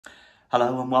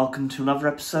Hello and welcome to another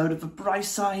episode of The Bright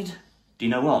Side. Do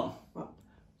you know what? What?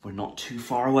 We're not too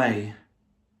far away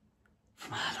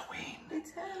from Halloween.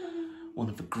 It's Halloween. One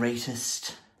of the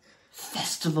greatest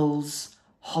festivals,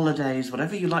 holidays,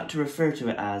 whatever you like to refer to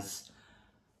it as,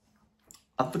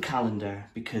 of the calendar,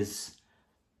 because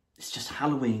it's just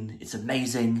Halloween. It's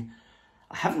amazing.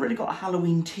 I haven't really got a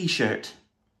Halloween t-shirt.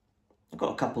 I've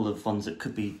got a couple of ones that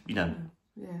could be, you know,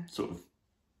 sort of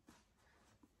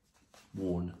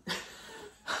worn.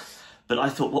 But I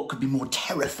thought, what could be more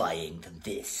terrifying than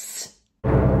this?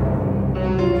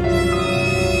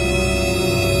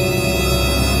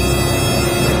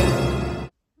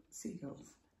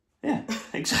 Seagulls. Yeah,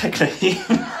 exactly.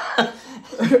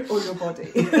 Or your body.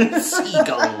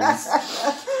 Seagulls.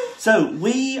 So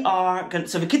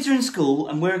so the kids are in school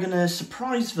and we're going to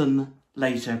surprise them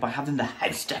later by having the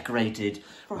house decorated.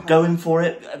 We're going for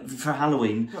it for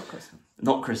Halloween. Not Christmas.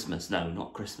 Not Christmas, no,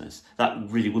 not Christmas. That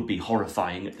really would be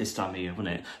horrifying at this time of year,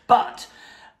 wouldn't it? But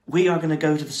we are going to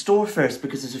go to the store first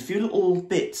because there's a few little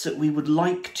bits that we would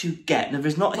like to get. Now,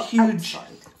 there's not a huge...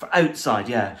 Outside. For outside,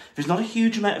 yeah. There's not a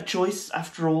huge amount of choice.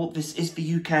 After all, this is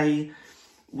the UK.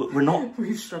 We're not...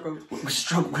 We've struggled.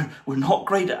 We're not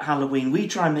great at Halloween. We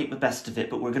try and make the best of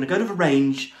it, but we're going to go to the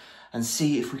range and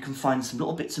see if we can find some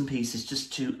little bits and pieces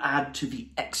just to add to the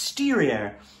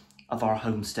exterior of our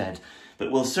homestead. But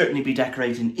we'll certainly be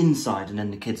decorating inside, and then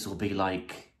the kids will be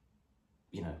like,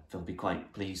 you know, they'll be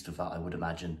quite pleased with that, I would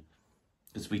imagine.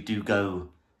 Because we do go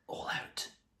all out.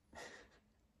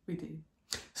 We do.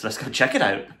 So let's go check it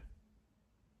out.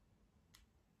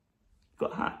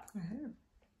 Got a hat? I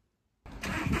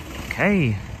have.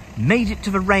 Okay, made it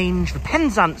to the range, the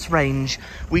Penzance range.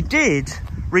 We did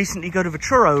recently go to the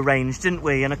Truro range, didn't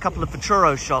we? And a couple of the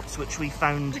Truro shops, which we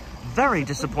found very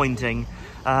disappointing.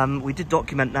 We did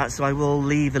document that, so I will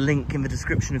leave a link in the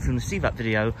description if you want to see that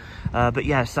video. But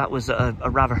yes, that was a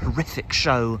rather horrific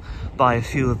show by a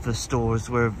few of the stores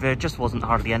where there just wasn't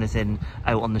hardly anything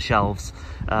out on the shelves.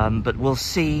 But we'll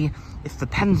see if the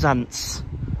Penzance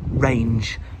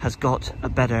range has got a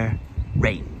better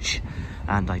range.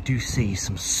 And I do see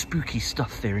some spooky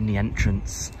stuff there in the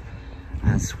entrance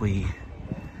as we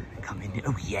come in.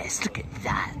 Oh yes, look at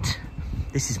that.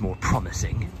 This is more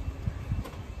promising.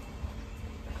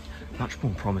 Much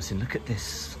more promising. Look at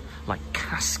this, like,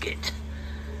 casket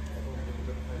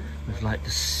with, like, the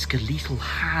skeletal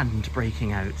hand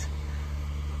breaking out.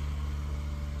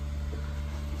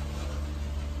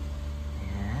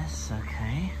 Yes,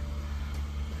 okay.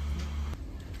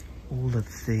 All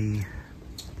of the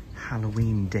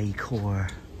Halloween decor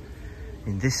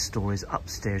in this store is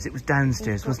upstairs. It was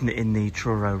downstairs, wasn't it, in the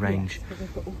Truro range? Yes, but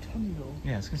they've got autumnal.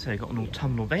 Yeah, I was going to say, got an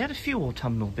autumnal. They had a few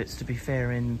autumnal bits, to be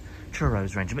fair, in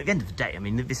Truro's range. I mean, at the end of the day, I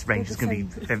mean, this range is going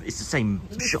to be... It's the same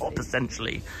shop,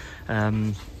 essentially.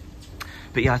 But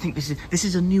yeah, I think this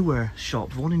is a newer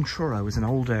shop. The one in Truro is an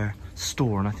older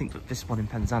store, and I think that this one in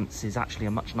Penzance is actually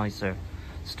a much nicer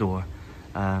store.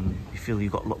 You feel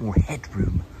you've got a lot more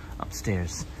headroom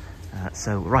upstairs.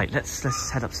 So, right, let's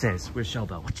head upstairs. Where's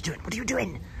Shellbell? What are you doing? What are you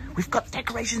doing? We've got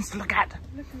decorations to look at.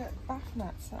 Looking at bath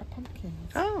mats that are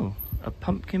pumpkins. Oh, a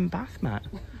pumpkin bath mat.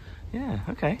 Yeah,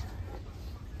 okay.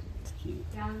 It's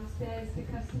cute. Downstairs to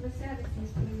customer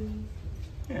services, please.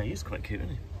 Yeah, he's quite cute,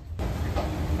 isn't he?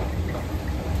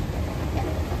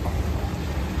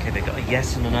 Okay, they got a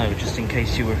yes and a no, just in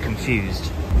case you were confused.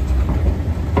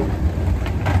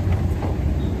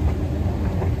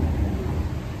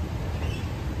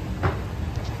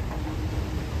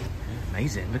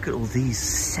 Amazing, look at all these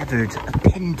severed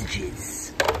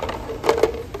appendages.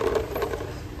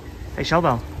 Hey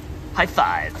Shellbell, high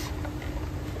five.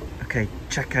 Okay,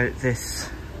 check out this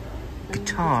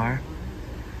guitar.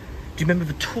 Do you remember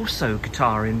the torso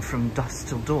guitar in From Dusk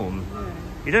Till Dawn? Yeah.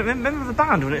 You don't remember the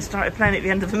band when it started playing at the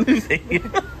end of the movie?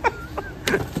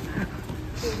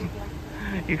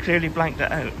 You clearly blanked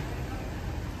it out.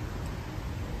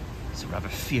 It's a rather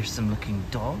fearsome looking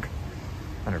dog.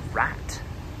 And a rat.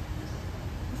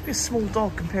 Must be a small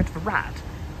dog compared to the rat.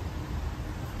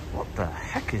 What the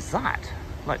heck is that?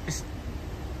 Like this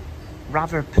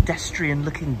rather pedestrian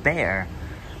looking bear.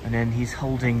 And then he's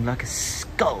holding like a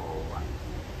skull.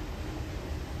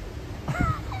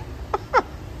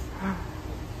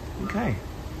 Okay.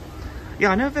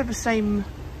 Yeah, I know they're the same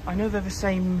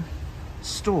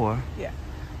store. Yeah.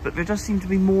 But there does seem to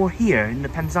be more here in the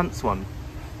Penzance one.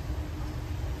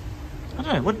 I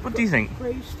don't know, what do you think?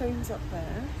 Gravestones up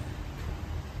there.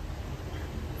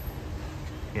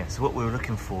 Yeah, so what we were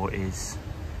looking for is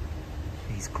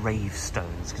these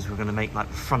gravestones, because we're going to make like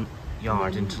the front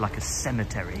yard into like a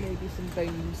cemetery. Maybe some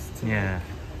bones too. Yeah.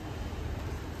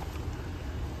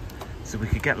 So we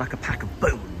could get like a pack of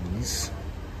bones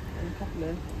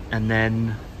Lovely. And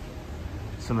then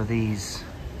some of these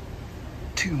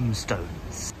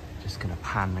tombstones. Just gonna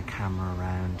pan the camera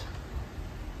around.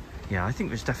 Yeah, I think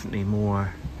there's definitely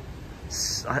more.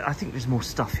 I think there's more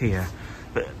stuff here,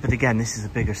 but again, this is a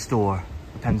bigger store.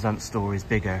 The Penzance store is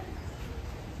bigger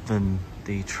than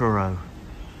the Truro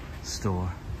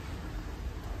store.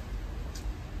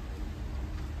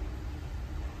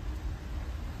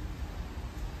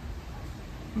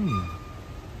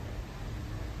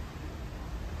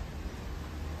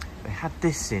 They had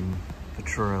this in the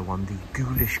Truro one, the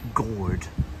Ghoulish Gourd,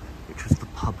 which was the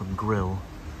pub and grill,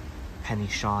 penny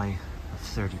shy of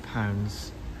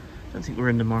 £30. Don't think we're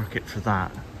in the market for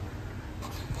that.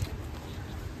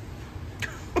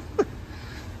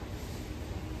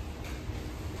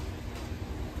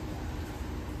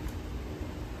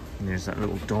 And there's that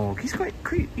little dog. He's quite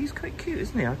cute. He's quite cute,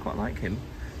 isn't he? I quite like him.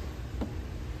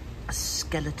 A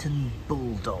skeleton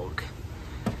bulldog,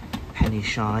 penny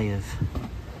shy of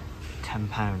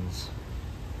 £10.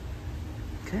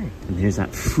 Okay. And here's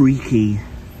that freaky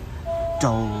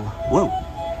doll. Whoa.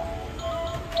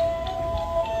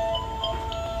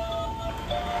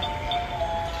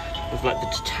 With like the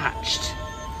detached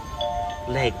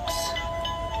legs,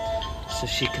 so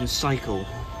she can cycle.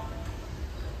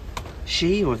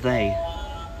 She or they?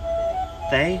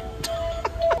 They?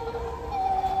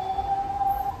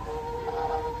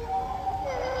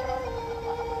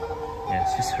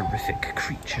 Yes, this horrific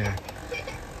creature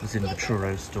was in the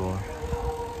Truro store.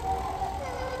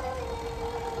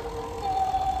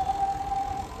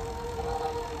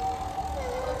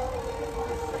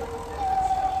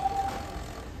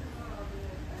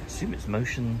 I assume it's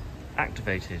motion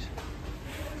activated.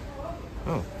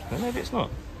 Oh, well, maybe it's not.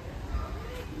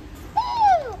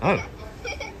 Oh.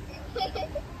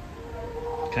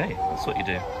 Okay, that's what you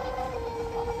do.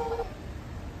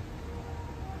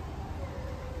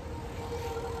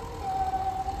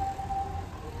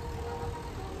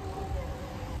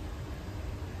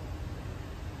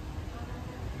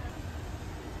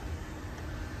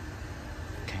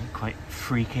 Okay, quite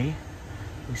freaky.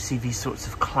 We see these sorts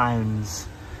of clowns.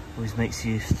 Always makes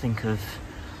you think of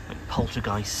like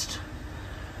Poltergeist,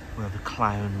 where the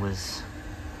clown was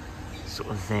sort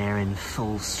of there in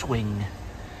full swing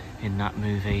in that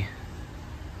movie.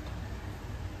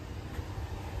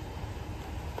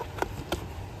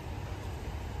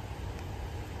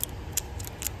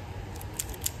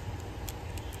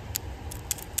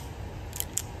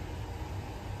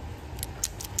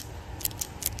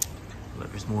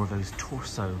 Look, there's more of those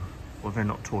torso, well, they're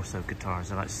not torso guitars,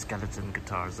 they're like skeleton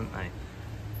guitars, aren't they?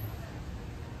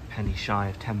 Penny shy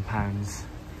of £10.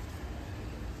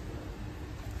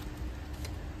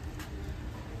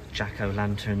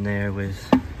 Jack-o'-lantern there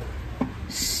with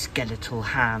skeletal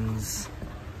hands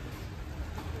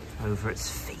over its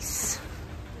face.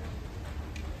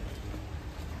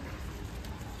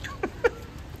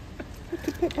 What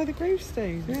to put by the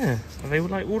gravestones? Yeah, are they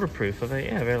like waterproof? Are they?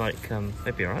 Yeah, they're like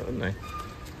they'd be alright, wouldn't they?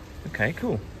 Okay,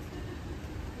 cool.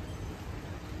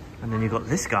 And then you've got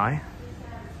this guy.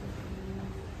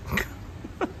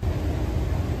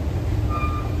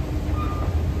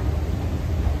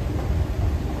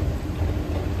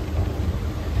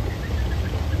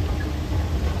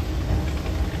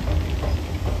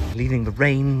 Leaving the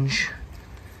range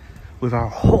with our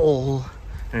haul.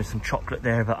 There's some chocolate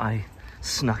there that I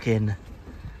snuck in.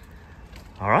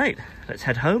 All right, let's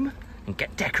head home and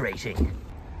get decorating.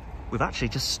 We've actually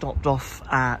just stopped off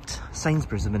at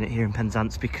Sainsbury's a minute here in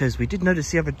Penzance because we did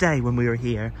notice the other day when we were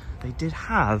here, they did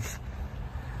have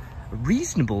a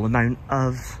reasonable amount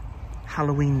of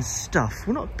Halloween stuff.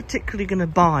 We're not particularly going to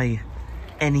buy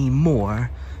any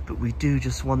more, but we do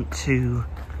just want to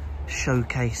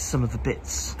showcase some of the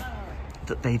bits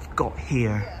that they've got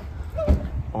here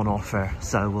on offer.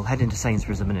 So we'll head into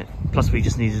Sainsbury's in a minute. Plus we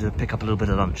just needed to pick up a little bit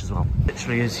of lunch as well.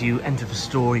 Literally as you enter the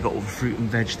store, you got all the fruit and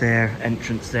veg there,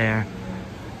 entrance there.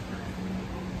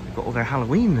 You've got all their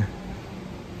Halloween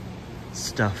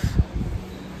stuff.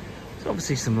 So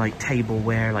obviously some like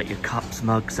tableware, like your cups,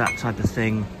 mugs, that type of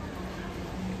thing.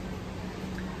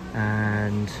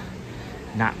 And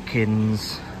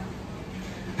napkins.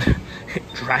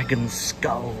 Dragon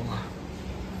skull.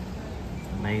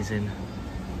 Amazing.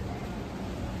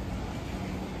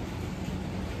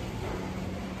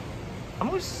 I'm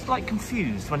always like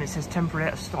confused when it says temporary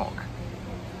out of stock.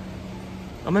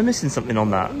 Am I missing something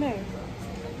on that? No.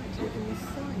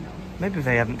 Maybe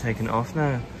they haven't taken it off,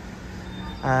 no.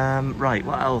 Right,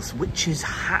 what else? Witch's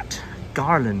hat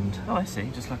garland. Oh, I see,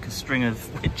 just like a string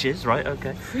of witches, right,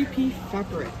 okay. Creepy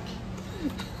fabric.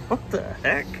 What the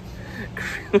heck?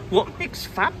 What makes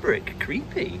fabric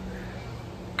creepy?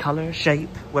 colour,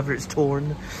 shape, whether it's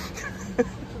torn.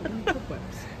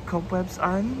 Cobwebs. Cobwebs.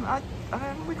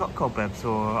 We got cobwebs,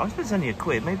 or I suppose it's only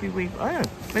 £1. Maybe I don't know.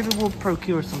 Maybe we'll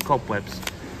procure some cobwebs.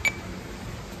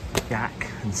 Jack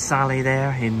and Sally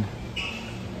there in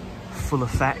full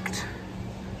effect.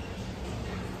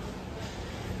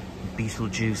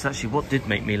 Beetlejuice. Actually, what did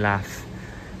make me laugh,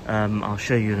 I'll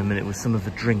show you in a minute, was some of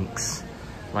the drinks,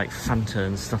 like Fanta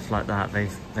and stuff like that.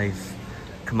 They've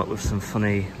come up with some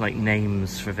funny like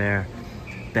names for their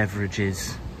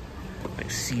beverages,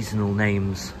 like seasonal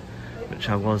names, which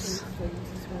I was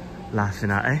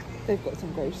laughing at, eh? They've got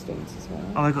some gravestones as well.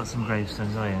 Oh, I got some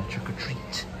gravestones. Oh yeah, trick or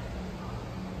treat.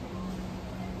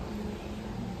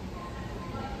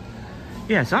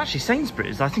 Yeah, so actually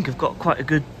Sainsbury's, I think, have got quite a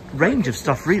good range of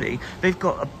stuff, really. They've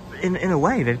got, in a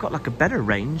way, they've got like a better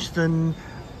range than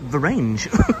the range.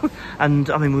 And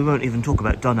I mean, we won't even talk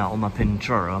about Dunelm up in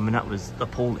Truro. I mean, that was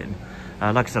appalling.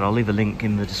 Like I said, I'll leave a link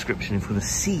in the description if you want to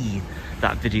see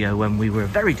that video when we were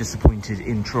very disappointed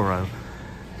in Truro.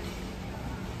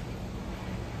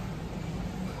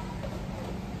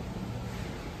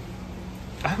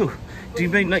 Oh, do you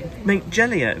make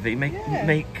jelly out of it?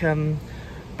 Make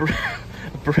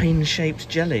brain-shaped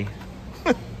jelly.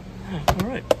 All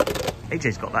right.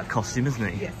 AJ's got that costume, isn't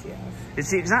he? Yes, he has.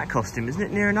 It's the exact costume, isn't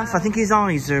it? Near enough. I think his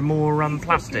eyes are more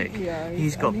plastic.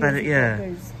 He's got better.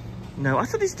 Yeah. No, I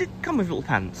thought these did come with little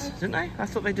pants, didn't they? I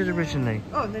thought they did originally.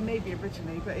 Oh, they may be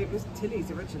originally, but it was Tilly's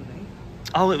originally.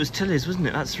 Oh, it was Tilly's, wasn't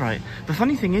it? That's right. The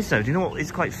funny thing is, though, do you know what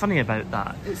is quite funny about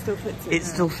that? It still fits him. It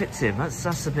still fits him.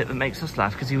 That's the bit that makes us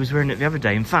laugh, because he was wearing it the other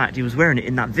day. In fact, he was wearing it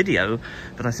in that video,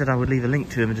 but I said I would leave a link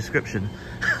to him in the description.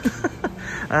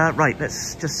 Right,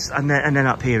 let's just... And then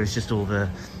up here is just all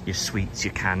your sweets,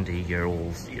 your candy,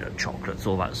 your chocolates,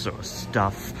 all that sort of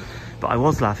stuff. But I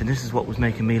was laughing. This is what was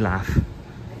making me laugh.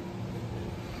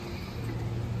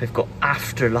 They've got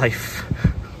Afterlife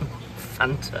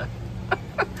Fanta.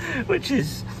 Which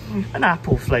is an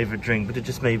apple flavoured drink, but it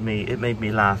just made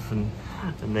me laugh, and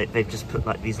they've just put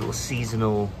like these little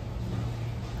seasonal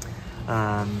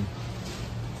like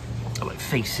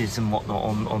faces and whatnot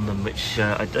on them, which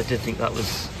I did think that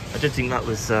was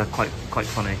quite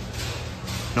funny.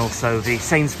 And also the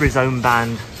Sainsbury's own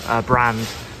brand,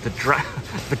 the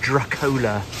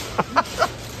Dracola.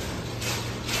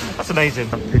 That's amazing.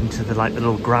 Up into the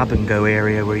little grab and go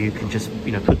area where you can just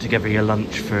put together your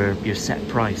lunch for your set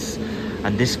price.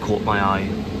 And this caught my eye.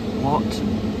 What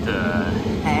the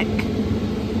heck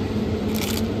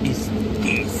is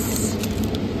this?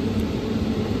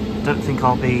 Don't think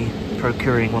I'll be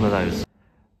procuring one of those.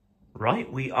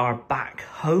 Right, we are back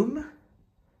home.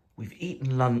 We've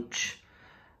eaten lunch.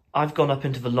 I've gone up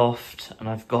into the loft and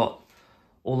I've got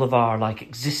all of our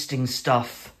existing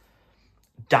stuff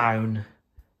down,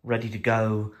 ready to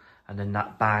go, and then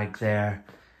that bag there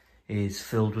is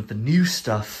filled with the new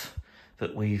stuff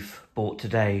that we've bought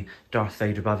today. Darth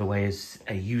Vader, by the way, is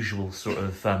a usual sort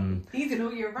of he's an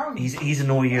all year round. He's an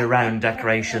all year round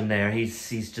decoration there.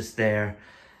 He's just there,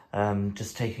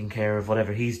 just taking care of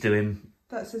whatever he's doing.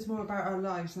 That says more about our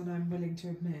lives than I'm willing to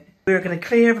admit. We're going to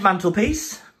clear the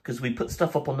mantelpiece because we put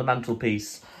stuff up on the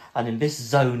mantelpiece, and in this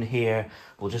zone here,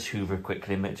 we'll just hoover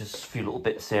quickly and make just a few little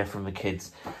bits there from the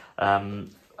kids.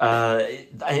 And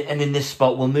in this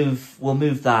spot, we'll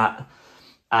move that,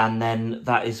 and then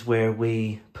that is where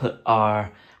we put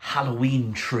our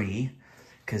Halloween tree,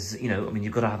 because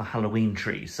you've got to have a Halloween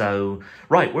tree. So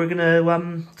right, we're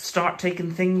gonna start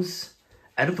taking things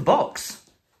out of the box,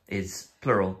 is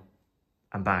plural,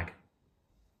 and bag.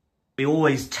 We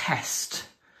always test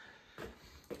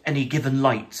any given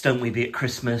lights, don't we? Be it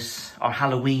Christmas or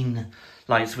Halloween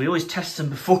lights, we always test them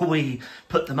before we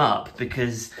put them up,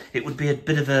 because it would be a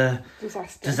bit of a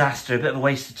disaster, a bit of a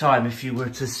waste of time if you were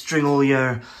to string all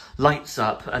your lights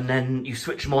up and then you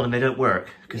switch them on and they don't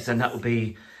work, because then that would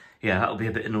be a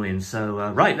bit annoying.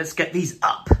 So right, let's get these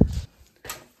up.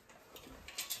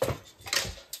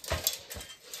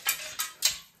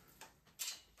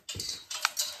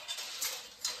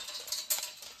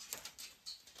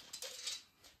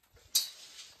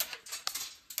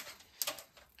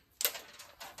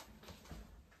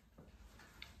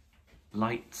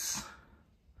 Lights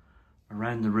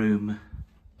around the room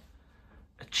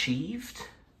achieved.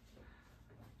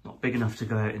 Not big enough to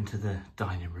go out into the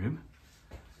dining room.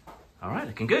 All right,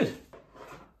 looking good.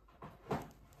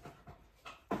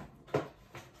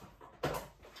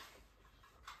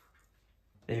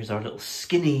 There's our little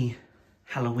skinny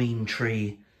Halloween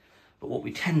tree. But what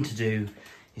we tend to do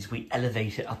is we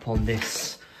elevate it up on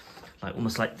this,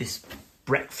 almost like this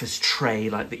breakfast tray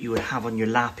that you would have on your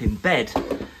lap in bed.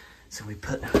 So we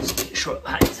put, let's make sure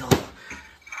that is all.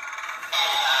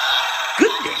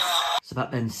 Goodness So that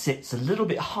then sits a little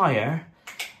bit higher,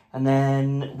 and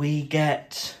then we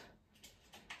get,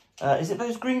 is it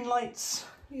those green lights?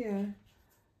 Yeah.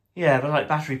 Yeah, they're like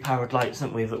battery powered lights,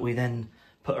 aren't we, that we then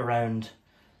put around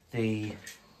the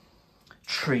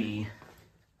tree.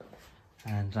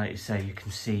 And like you say, you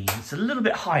can see it's a little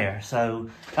bit higher, so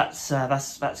that's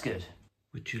good.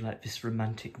 Would you like this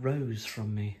romantic rose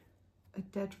from me? A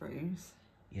dead rose?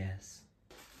 Yes.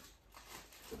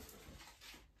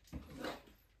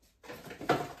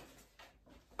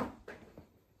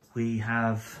 We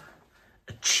have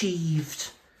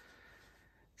achieved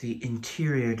the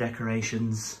interior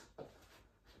decorations. A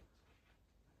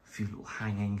few little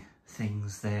hanging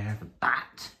things there. The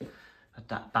bat. Had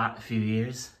that bat a few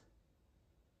years.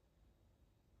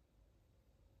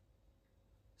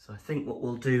 So I think what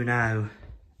we'll do now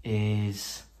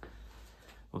is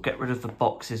we'll get rid of the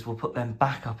boxes, we'll put them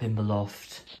back up in the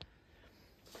loft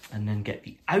and then get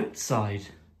the outside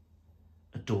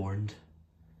adorned.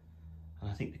 And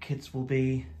I think the kids will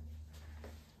be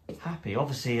happy.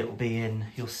 Obviously it'll be in,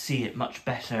 you'll see it much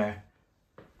better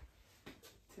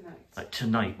like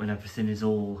tonight when everything is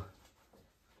all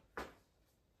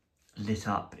lit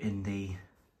up in the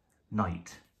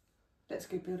night. Let's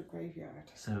go build a graveyard.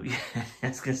 So yeah, I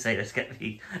was going to say, let's get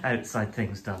the outside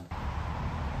things done.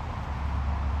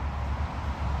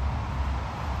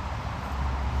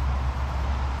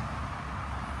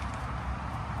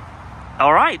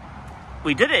 All right,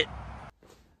 we did it.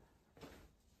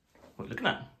 What are you looking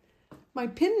at? My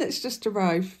pin that's just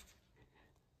arrived.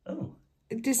 Oh.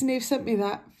 Disney have sent me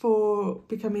that for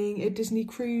becoming a Disney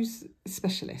cruise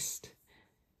specialist.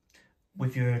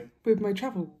 With your... With my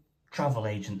travel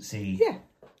agency... Yeah.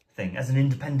 Thing, as an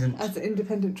independent... As an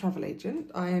independent travel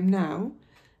agent, I am now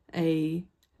a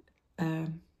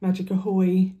Magic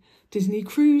Ahoy Disney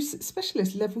cruise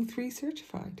specialist, level 3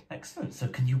 certified. Excellent. So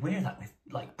can you wear that with,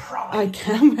 like, pride? I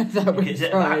can wear that with pride. Is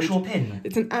it an actual pin?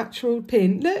 It's an actual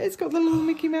pin. Look, it's got the little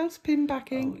Mickey Mouse pin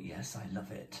backing. Oh, yes, I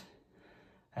love it.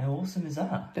 How awesome is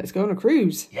that? Let's go on a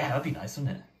cruise. Yeah, that'd be nice,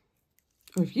 wouldn't it?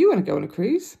 Or if you want to go on a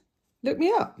cruise, look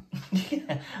me up.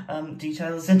 Yeah,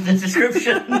 details in the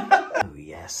description. Oh,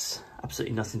 yes.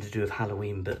 Absolutely nothing to do with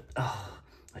Halloween, but oh,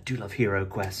 I do love Hero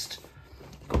Quest.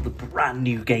 Got the brand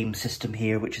new game system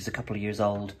here, which is a couple of years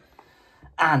old,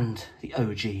 and the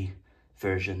OG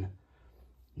version.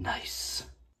 Nice.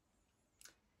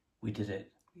 We did it.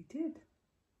 We did.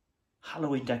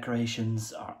 Halloween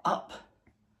decorations are up,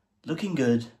 looking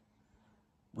good.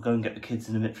 We'll go and get the kids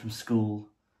in a bit from school.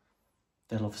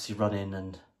 They'll obviously run in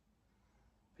and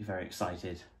be very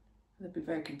excited. They'd be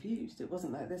very confused. It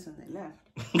wasn't like this when they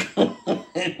left.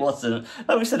 It wasn't.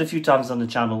 Like we said a few times on the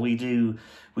channel, we do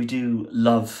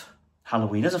love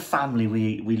Halloween. As a family,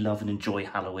 we love and enjoy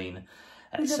Halloween,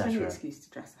 We don't have any etc. excuse to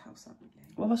dress the house up, really.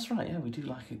 Well, that's right. Yeah, we do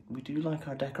like it. We do like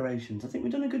our decorations. I think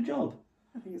we've done a good job.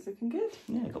 I think it's looking good.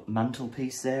 Yeah, got the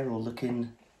mantelpiece there, all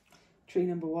looking. Tree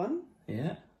number 1.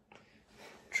 Yeah.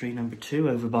 Tree number 2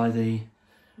 over by the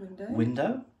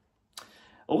window.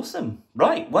 Awesome.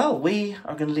 Right, well, we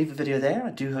are going to leave the video there. I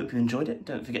do hope you enjoyed it.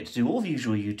 Don't forget to do all the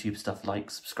usual YouTube stuff like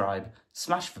subscribe,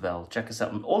 smash the bell, check us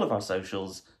out on all of our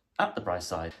socials at The Bright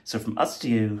Side. So from us to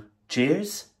you,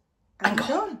 cheers and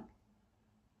gone.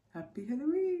 Happy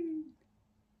Halloween.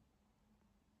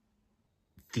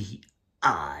 The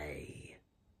eye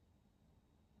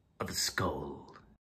of a skull.